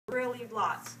studied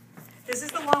lots. This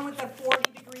is the one with the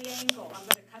 40-degree angle. I'm going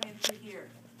to come in through here.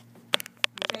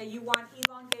 Okay, you want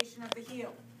elongation of the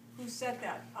heel. Who said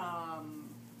that?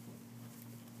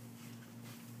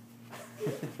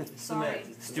 Sorry.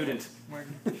 Student.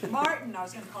 Martin, I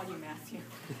was going to call you Matthew.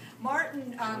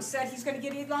 Martin said he's going to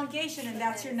get elongation, and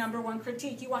that's your number one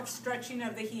critique. You want stretching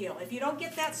of the heel. If you don't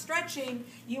get that stretching,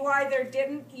 you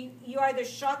either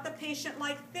shot the patient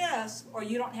like this, or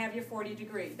you don't have your 40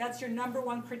 degree. That's your number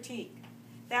one critique.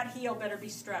 That heel better be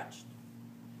stretched.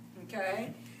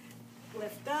 Okay?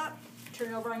 Lift up,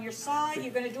 turn over on your side.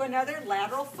 You're going to do another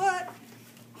lateral foot.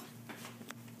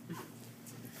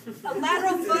 A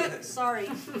lateral foot. Sorry.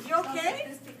 You okay?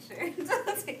 This picture.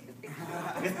 Let's take the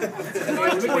picture.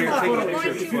 Going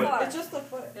too far. It's just the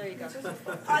foot. There you go.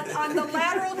 On the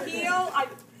lateral heel,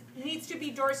 it needs to be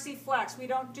dorsiflex. We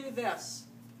don't do this.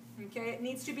 Okay, it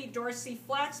needs to be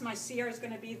dorsiflex. My CR is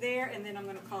going to be there, and then I'm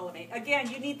going to collimate. Again,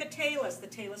 you need the talus. The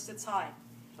talus sits high.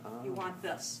 You want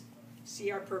this.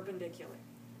 CR perpendicular.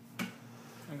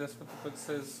 And that's what the foot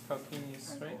says,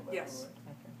 calcaneus, right? Yes.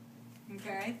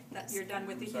 Okay, you're done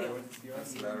with the Sorry, heel.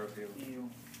 what's the Lateral heel.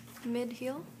 Mid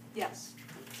heel. Yes.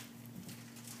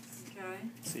 Okay.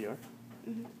 CR.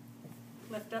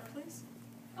 Lift up, please.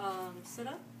 Sit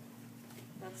up.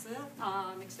 That's it.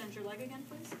 Extend your leg again,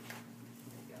 please.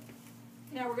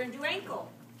 Now we're going to do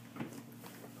ankle.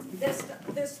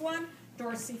 This one,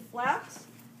 dorsiflex,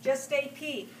 just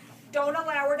AP. Don't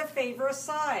allow her to favor a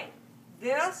side.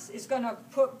 This is going to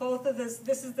put both of this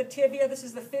is the tibia, this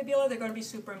is the fibula, they're going to be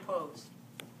superimposed.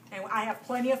 And I have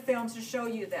plenty of films to show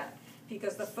you that,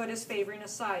 because the foot is favoring a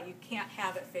side. You can't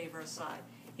have it favor a side.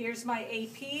 Here's my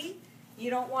AP.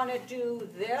 You don't want to do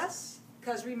this,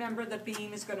 because remember the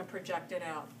beam is going to project it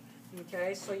out.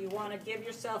 Okay, so you want to give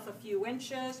yourself a few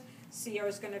inches. CR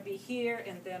is going to be here,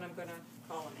 and then I'm going to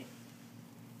collimate.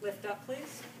 Lift up,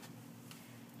 please.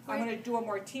 I'm going to do a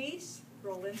mortise.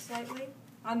 Roll in slightly.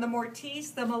 On the mortise,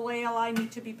 the malleoli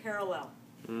need to be parallel.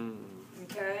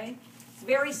 Okay? It's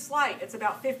very slight. It's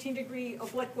about 15-degree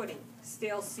obliquity.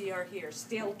 Still CR here.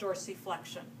 Still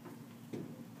dorsiflexion.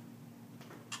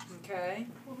 Okay?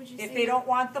 What would you If say? they don't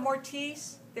want the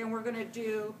mortise, then we're going to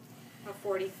do a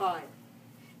 45.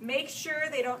 Make sure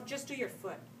they don't just do your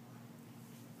foot.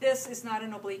 This is not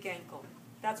an oblique ankle.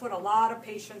 That's what a lot of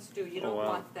patients do. You don't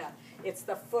want that. It's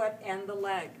the foot and the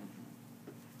leg.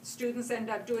 Students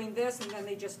end up doing this, and then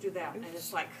they just do that. And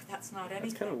it's like, that's not anything.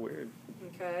 That's kind of weird.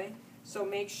 Okay? So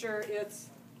make sure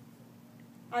it's...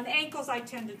 On ankles, I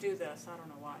tend to do this. I don't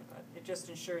know why, but it just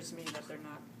ensures me that they're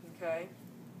not. Okay?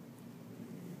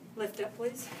 Lift up,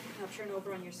 please. Now turn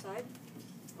over on your side.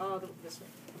 Oh, this way.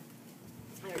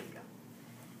 There you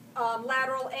go.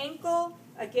 Lateral ankle,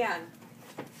 again,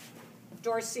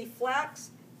 dorsiflex.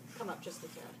 Come up just a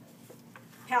tad.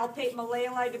 Palpate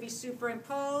malleoli to be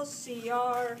superimposed,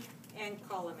 CR, and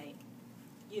collimate.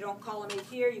 You don't collimate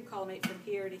here, you collimate from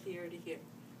here to here to here.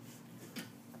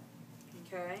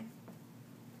 Okay?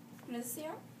 What is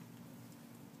CR?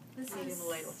 This Median is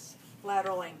malleolus.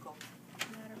 Lateral ankle.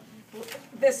 lateral.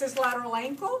 This is lateral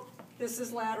ankle, this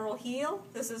is lateral heel,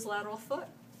 this is lateral foot.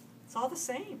 It's all the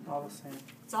same. All the same.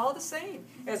 It's all the same.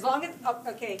 As long as,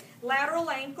 okay, lateral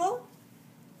ankle,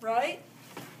 right?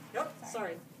 Yep,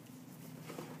 sorry.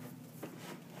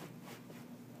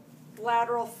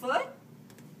 Lateral foot,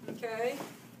 okay?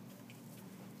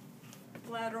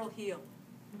 Lateral heel.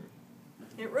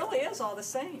 It really is all the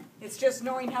same. It's just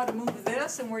knowing how to move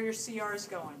this and where your CR is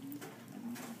going.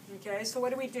 Okay, so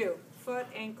what do? Foot,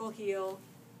 ankle, heel,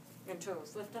 and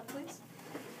toes. Lift up, please.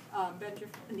 Bend your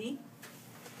knee.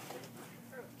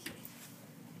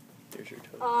 There's your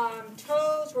toe.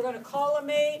 Toes, we're going to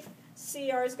collimate.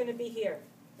 CR is going to be here.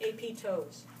 AP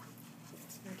toes.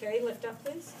 Okay, lift up,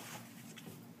 please.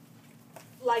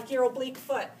 Like your oblique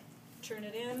foot. Turn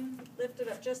it in, lift it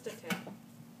up just a tad.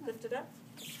 Lift it up.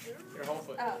 Your whole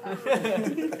foot.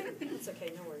 It's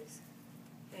okay, no worries.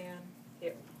 And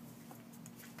here.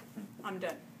 I'm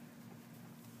done.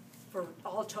 For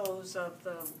all toes of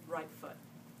the right foot.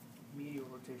 Medial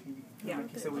rotation. Yeah.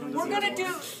 Like you said, we don't We're the going to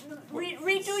other do, one.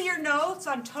 redo your notes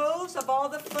on toes of all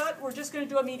the foot. We're just going to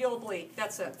do a medial oblique.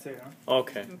 That's it. That's it, huh?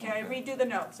 Okay. Okay, redo the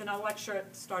notes, and I'll lecture it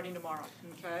starting tomorrow.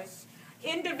 Okay?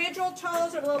 Individual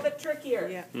toes are a little bit trickier.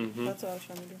 Yeah, that's what I was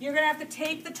trying to do. You're going to have to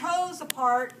take the toes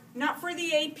apart, not for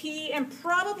the AP and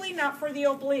probably not for the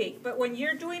oblique, but when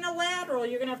you're doing a lateral,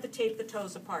 you're going to have to tape the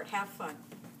toes apart. Have fun.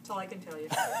 That's all I can tell you.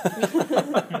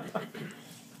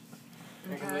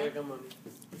 Okay.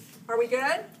 Are we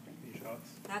good?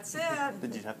 That's it.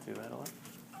 Did you have to do that a lot?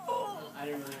 Oh. I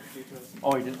didn't really have to do toes.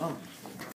 Oh, you didn't? Oh.